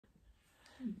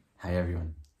Hi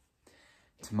everyone.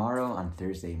 Tomorrow on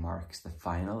Thursday marks the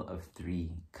final of 3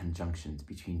 conjunctions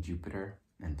between Jupiter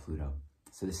and Pluto.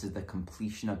 So this is the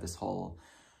completion of this whole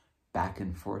back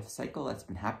and forth cycle that's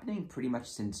been happening pretty much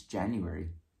since January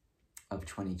of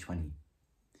 2020.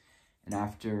 And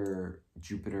after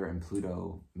Jupiter and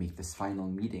Pluto make this final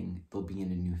meeting, they'll be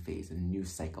in a new phase, a new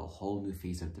cycle, whole new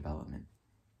phase of development.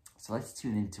 So let's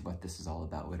tune into what this is all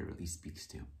about, what it really speaks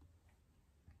to.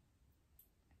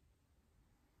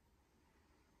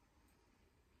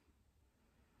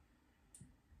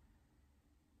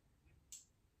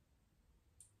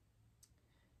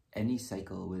 Any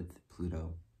cycle with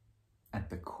Pluto at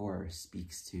the core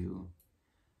speaks to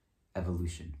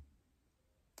evolution,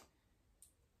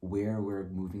 where we're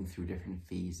moving through different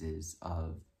phases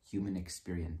of human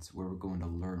experience, where we're going to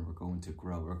learn, we're going to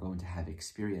grow, we're going to have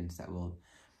experience that will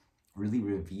really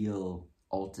reveal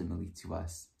ultimately to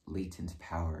us latent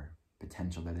power,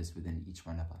 potential that is within each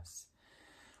one of us.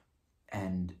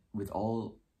 And with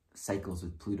all cycles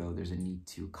with Pluto, there's a need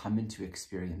to come into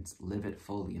experience, live it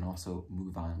fully, and also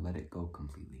move on, let it go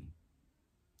completely.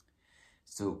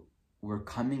 So we're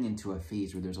coming into a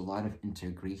phase where there's a lot of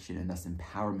integration and thus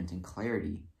empowerment and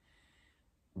clarity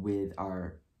with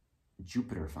our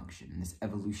Jupiter function, this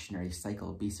evolutionary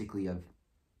cycle, basically of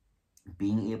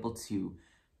being able to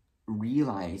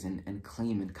realize and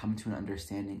claim and come to an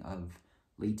understanding of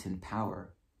latent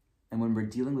power. And when we're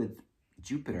dealing with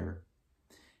Jupiter,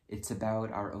 it's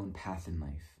about our own path in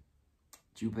life.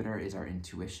 Jupiter is our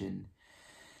intuition.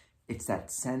 It's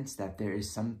that sense that there is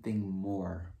something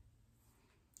more.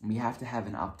 We have to have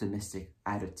an optimistic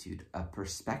attitude, a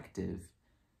perspective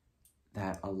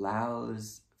that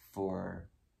allows for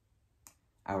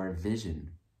our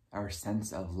vision, our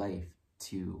sense of life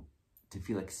to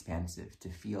feel expansive, to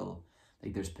feel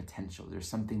like there's potential, there's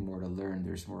something more to learn,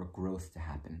 there's more growth to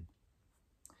happen.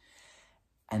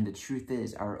 And the truth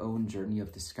is, our own journey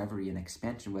of discovery and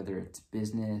expansion, whether it's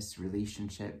business,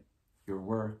 relationship, your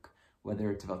work,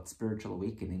 whether it's about spiritual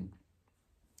awakening,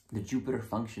 the Jupiter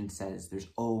function says there's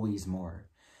always more.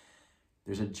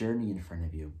 There's a journey in front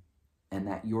of you, and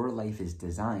that your life is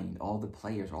designed, all the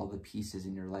players, all the pieces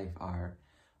in your life are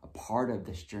a part of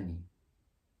this journey.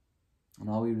 And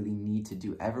all we really need to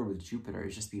do ever with Jupiter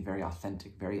is just be very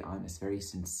authentic, very honest, very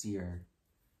sincere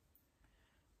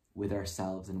with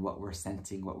ourselves and what we're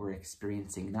sensing, what we're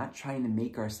experiencing, not trying to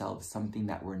make ourselves something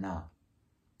that we're not.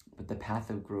 But the path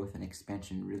of growth and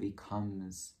expansion really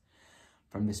comes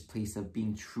from this place of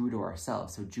being true to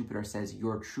ourselves. So Jupiter says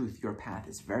your truth, your path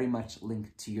is very much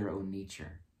linked to your own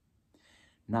nature.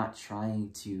 Not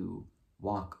trying to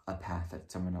walk a path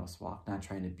that someone else walked, not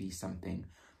trying to be something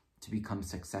to become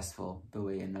successful the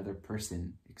way another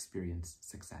person experienced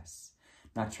success.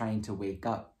 Not trying to wake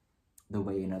up the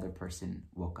way another person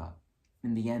woke up.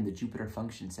 In the end, the Jupiter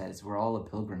function says we're all a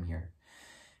pilgrim here,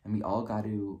 and we all got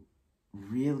to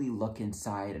really look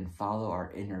inside and follow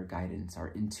our inner guidance,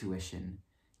 our intuition,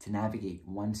 to navigate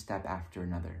one step after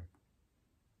another.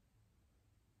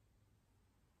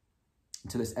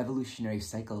 And so this evolutionary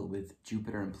cycle with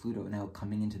Jupiter and Pluto now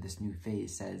coming into this new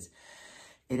phase says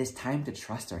it is time to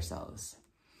trust ourselves.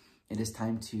 It is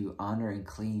time to honor and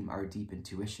claim our deep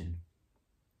intuition,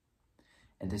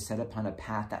 and to set upon a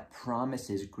path that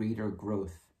promises greater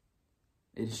growth.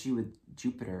 The issue with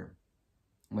Jupiter,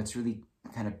 what's really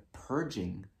kind of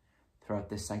purging throughout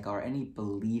this cycle, are any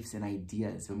beliefs and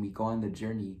ideas. When we go on the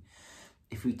journey,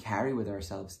 if we carry with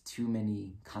ourselves too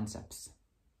many concepts,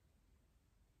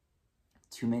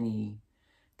 too many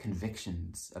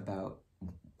convictions about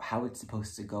how it's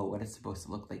supposed to go, what it's supposed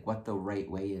to look like, what the right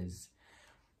way is,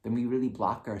 then we really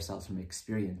block ourselves from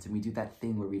experience. And we do that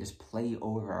thing where we just play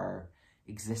over our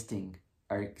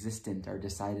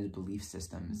decided belief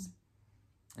systems.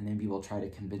 And then we will try to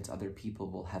convince other people,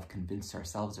 we'll have convinced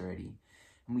ourselves already.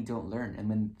 And we don't learn. And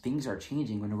when things are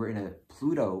changing, when we're in a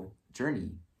Pluto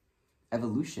journey,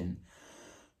 evolution,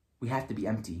 we have to be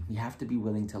empty. We have to be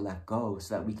willing to let go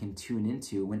so that we can tune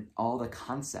into when all the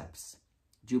concepts,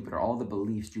 Jupiter, all the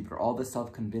beliefs, Jupiter, all the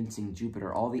self-convincing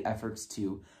Jupiter, all the efforts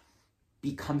to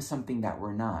become something that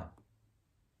we're not,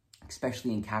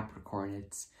 especially in Capricorn,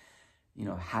 it's, you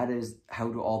know, how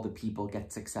do all the people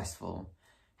get successful?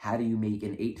 How do you make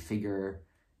an 8-figure,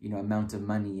 amount of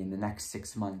money in the next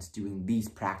 6 months doing these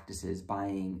practices,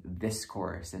 buying this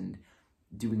course and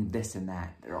doing this and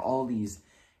that? There are all these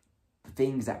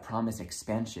things that promise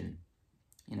expansion.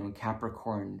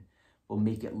 Capricorn will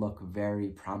make it look very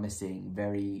promising,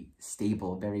 very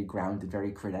stable, very grounded,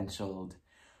 very credentialed.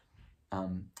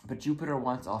 But Jupiter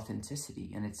wants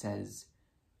authenticity, and it says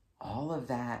all of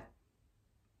that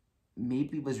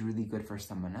maybe was really good for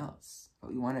someone else,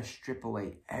 but we want to strip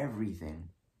away everything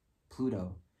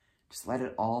Pluto. Just let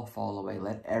it all fall away.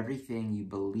 Let everything you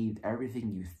believed,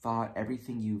 everything you thought,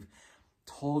 everything you've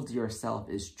told yourself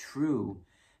is true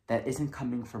that isn't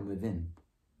coming from within.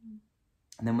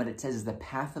 And then what it says is the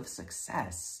path of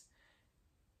success,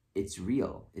 it's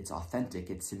real, it's authentic,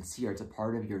 it's sincere, it's a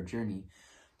part of your journey.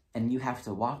 And you have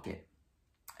to walk it.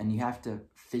 And you have to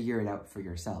figure it out for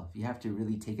yourself. You have to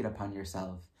really take it upon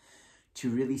yourself to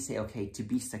really say, okay, to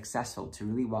be successful, to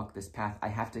really walk this path, I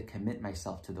have to commit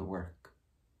myself to the work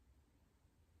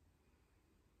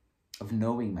of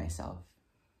knowing myself,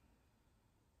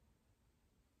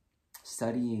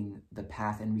 studying the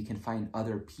path, and we can find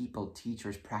other people,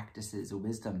 teachers, practices,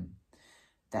 wisdom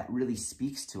that really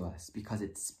speaks to us, because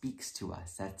it speaks to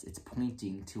us. It's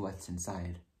pointing to what's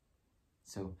inside.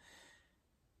 So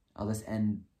I'll just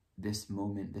end this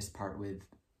moment, this part, with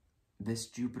this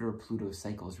Jupiter-Pluto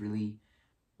cycle is really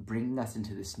bringing us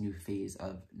into this new phase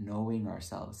of knowing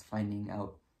ourselves, finding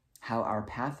out how our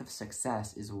path of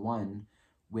success is one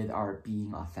with our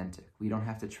being authentic. We don't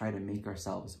have to try to make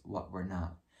ourselves what we're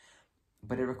not.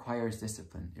 But it requires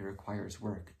discipline. It requires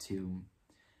work to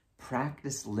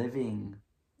practice living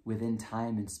within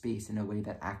time and space in a way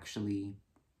that actually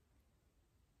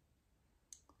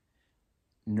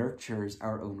nurtures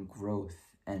our own growth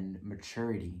and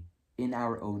maturity in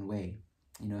our own way.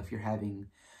 You know, if you're having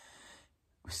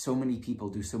so many people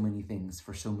do so many things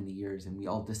for so many years, and we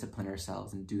all discipline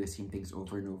ourselves and do the same things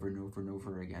over and over and over and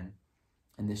over again.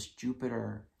 And this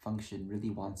Jupiter function really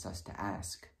wants us to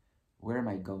ask, where am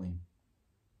I going?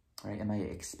 Right? Am I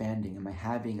expanding? Am I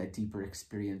having a deeper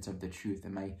experience of the truth?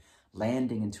 Am I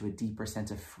landing into a deeper sense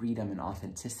of freedom and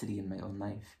authenticity in my own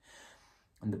life?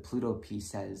 And the Pluto piece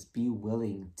says, be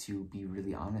willing to be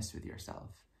really honest with yourself.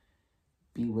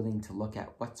 Be willing to look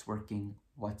at what's working,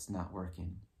 what's not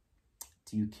working.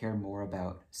 Do you care more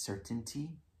about certainty?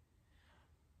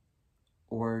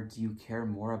 Or do you care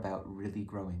more about really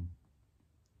growing?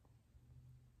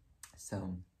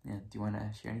 So, yeah, do you want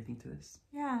to share anything to this?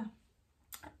 Yeah.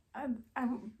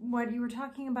 What you were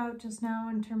talking about just now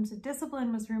in terms of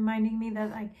discipline was reminding me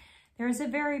that there is a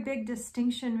very big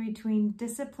distinction between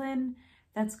discipline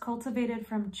that's cultivated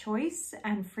from choice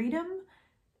and freedom,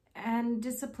 and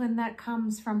discipline that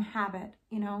comes from habit,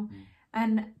 you know.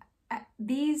 And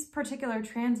these particular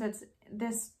transits,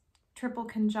 this triple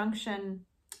conjunction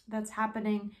that's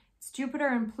happening, it's Jupiter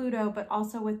and Pluto, but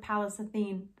also with Pallas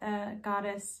Athena, the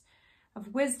goddess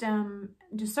of wisdom,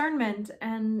 discernment,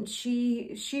 and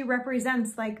she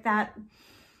represents like that,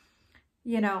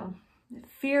 you know,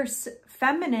 fierce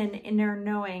feminine inner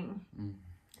knowing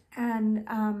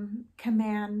and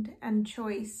command and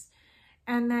choice.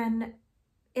 And then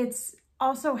it's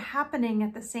also happening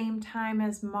at the same time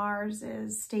as Mars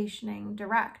is stationing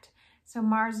direct. So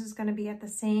Mars is going to be at the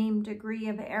same degree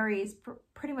of Aries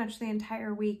pretty much the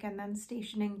entire week, and then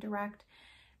stationing direct.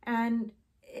 And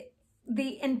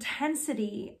the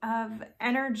intensity of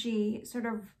energy sort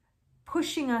of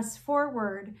pushing us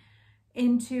forward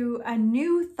into a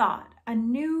new thought, a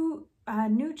new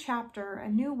chapter, a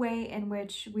new way in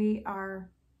which we are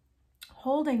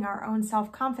holding our own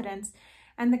self-confidence,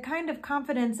 and the kind of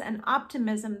confidence and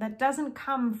optimism that doesn't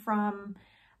come from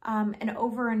an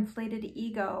overinflated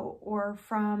ego or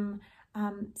from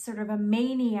sort of a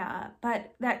mania,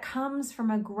 but that comes from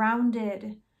a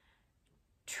grounded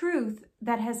truth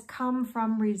that has come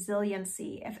from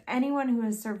resiliency. If anyone who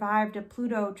has survived a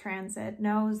Pluto transit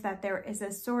knows that there is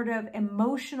a sort of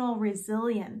emotional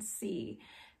resiliency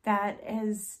that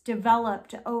is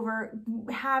developed over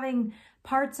having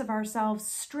parts of ourselves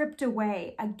stripped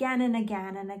away again and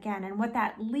again and again. And what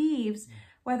that leaves,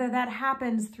 whether that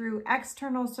happens through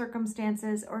external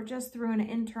circumstances or just through an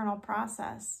internal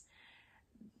process,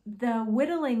 the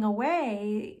whittling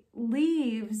away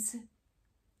leaves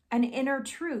an inner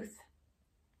truth,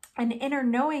 an inner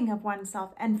knowing of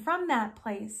oneself. And from that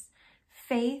place,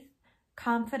 faith,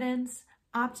 confidence,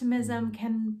 optimism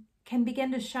can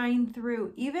begin to shine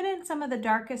through, even in some of the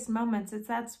darkest moments.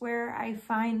 That's where I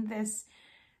find this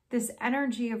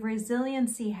energy of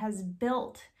resiliency has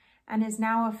built and is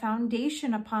now a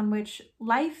foundation upon which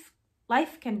life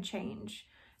can change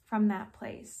from that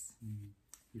place.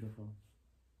 Beautiful.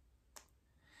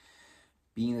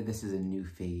 Being that this is a new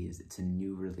phase, it's a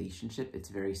new relationship, it's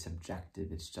very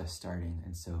subjective, it's just starting.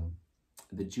 And so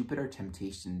the Jupiter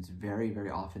temptation is very, very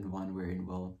often one wherein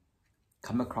we'll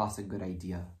come across a good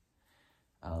idea.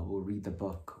 We'll read the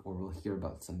book or we'll hear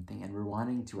about something and we're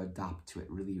wanting to adopt to it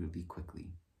really, really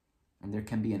quickly. And there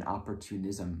can be an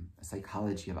opportunism, a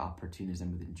psychology of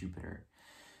opportunism within Jupiter.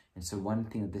 And so one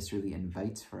thing that this really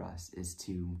invites for us is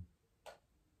to,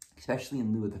 especially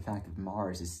in lieu of the fact that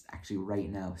Mars is actually right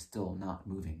now still not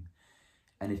moving.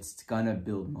 and it's gonna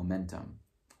build momentum.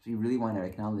 So you really want to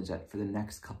acknowledge that for the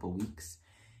next couple weeks,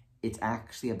 it's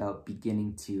actually about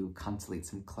beginning to constellate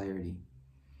some clarity,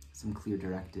 some clear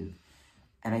directive.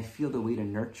 And I feel the way to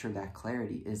nurture that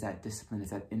clarity is that discipline, is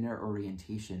that inner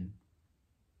orientation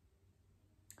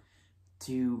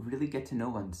to really get to know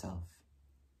oneself.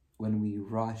 When we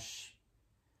rush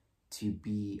to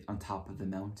be on top of the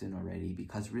mountain already,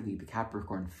 because really the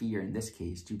Capricorn fear, in this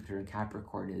case, Jupiter in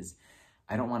Capricorn, is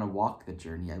I don't want to walk the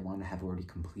journey. I want to have already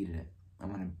completed it. I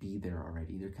want to be there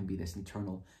already. There can be this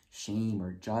internal shame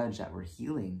or judge that we're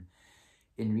healing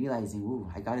in realizing,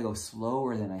 ooh, I got to go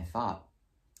slower than I thought.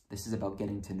 This is about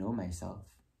getting to know myself,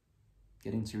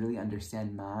 getting to really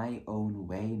understand my own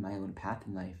way, my own path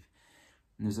in life.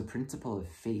 And there's a principle of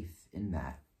faith in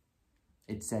that.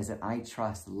 It says that I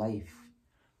trust life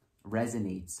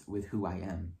resonates with who I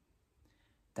am,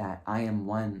 that I am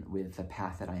one with the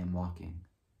path that I am walking.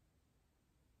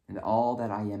 And all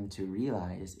that I am to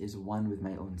realize is one with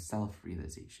my own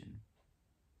self-realization.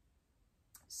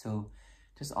 So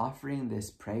just offering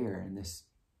this prayer and this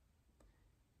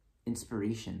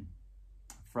inspiration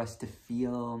for us to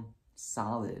feel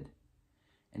solid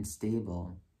and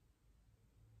stable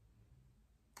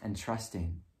and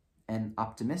trusting and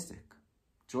optimistic,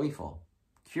 joyful,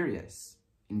 curious,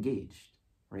 engaged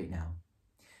right now.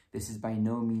 This is by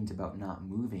no means about not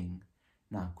moving,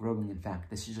 not growing. In fact,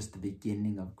 this is just the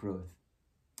beginning of growth,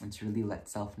 and to really let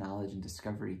self-knowledge and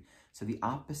discovery. So the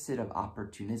opposite of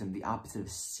opportunism, the opposite of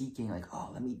seeking, like,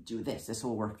 oh, let me do this, this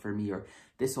will work for me, or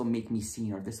this will make me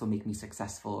seen, or this will make me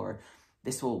successful, or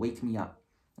this will wake me up.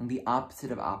 And the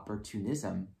opposite of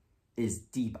opportunism is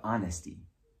deep honesty,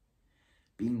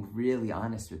 being really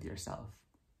honest with yourself.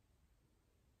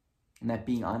 And that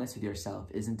being honest with yourself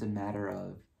isn't a matter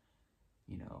of,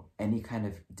 any kind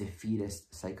of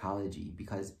defeatist psychology,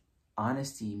 because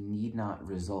honesty need not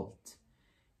result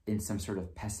in some sort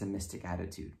of pessimistic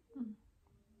attitude.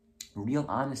 Real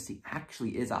honesty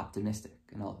actually is optimistic,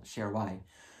 and I'll share why.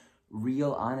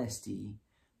 Real honesty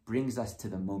brings us to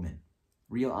the moment.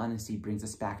 Real honesty brings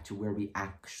us back to where we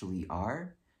actually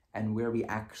are, and where we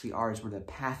actually are is where the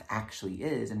path actually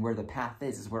is, and where the path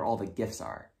is where all the gifts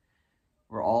are,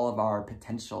 where all of our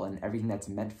potential and everything that's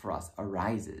meant for us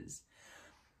arises.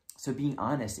 So being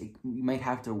honest, we might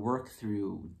have to work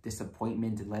through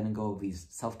disappointment and letting go of these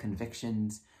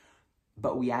self-convictions,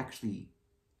 but we actually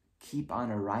keep on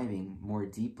arriving more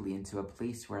deeply into a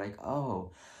place where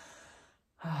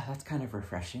that's kind of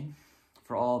refreshing.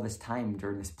 For all this time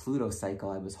during this Pluto cycle,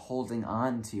 I was holding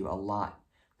on to a lot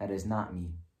that is not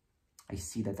me. I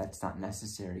see that that's not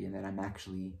necessary, and that I'm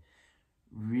actually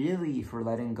really, if we're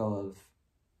letting go of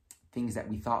things that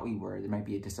we thought we were, there might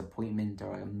be a disappointment,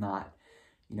 or I'm not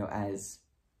as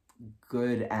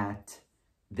good at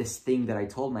this thing that I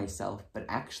told myself, but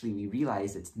actually we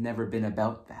realize it's never been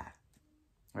about that,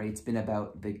 right? It's been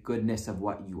about the goodness of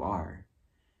what you are.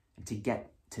 And to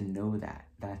get to know that,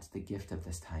 that's the gift of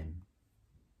this time.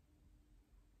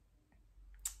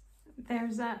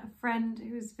 There's a friend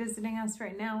who's visiting us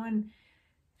right now, and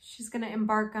she's going to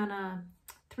embark on a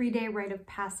 3-day rite of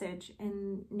passage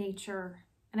in nature.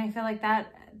 And I feel like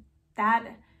that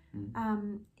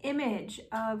image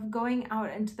of going out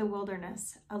into the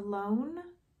wilderness alone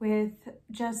with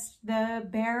just the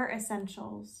bare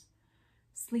essentials,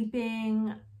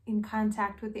 sleeping in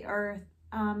contact with the earth,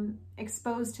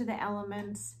 exposed to the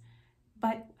elements,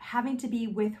 but having to be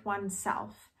with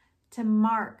oneself to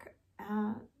mark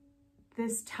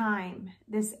this time,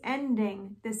 this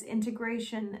ending, this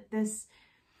integration, this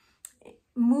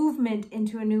movement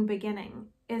into a new beginning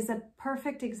is a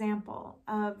perfect example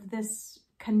of this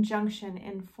conjunction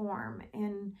in form,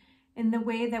 in the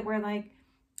way that we're like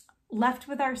left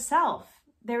with ourself.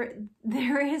 There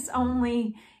is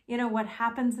only, what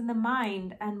happens in the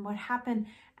mind and what happened,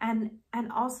 and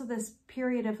also this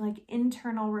period of like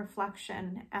internal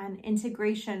reflection and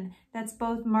integration that's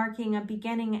both marking a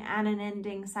beginning and an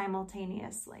ending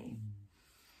simultaneously.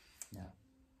 Yeah.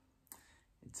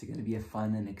 It's going to be a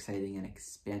fun and exciting and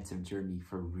expansive journey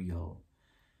for real.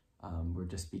 We're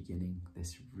just beginning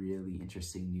this really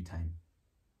interesting new time.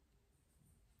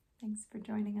 Thanks for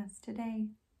joining us today.